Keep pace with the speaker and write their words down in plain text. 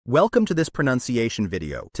Welcome to this pronunciation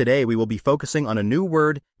video. Today we will be focusing on a new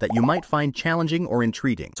word that you might find challenging or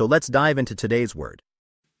intriguing. So let's dive into today's word.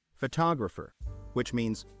 Photographer, which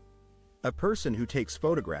means a person who takes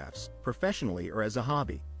photographs professionally or as a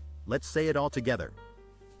hobby. Let's say it all together.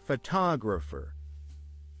 Photographer.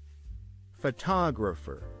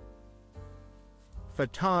 Photographer.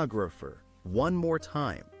 Photographer. One more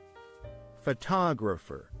time.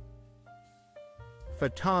 Photographer.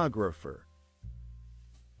 Photographer.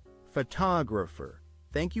 Photographer.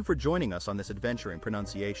 Thank you for joining us on this adventure in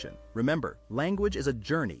pronunciation. Remember, language is a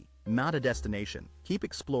journey, not a destination. Keep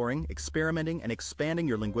exploring, experimenting, and expanding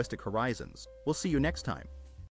your linguistic horizons. We'll see you next time.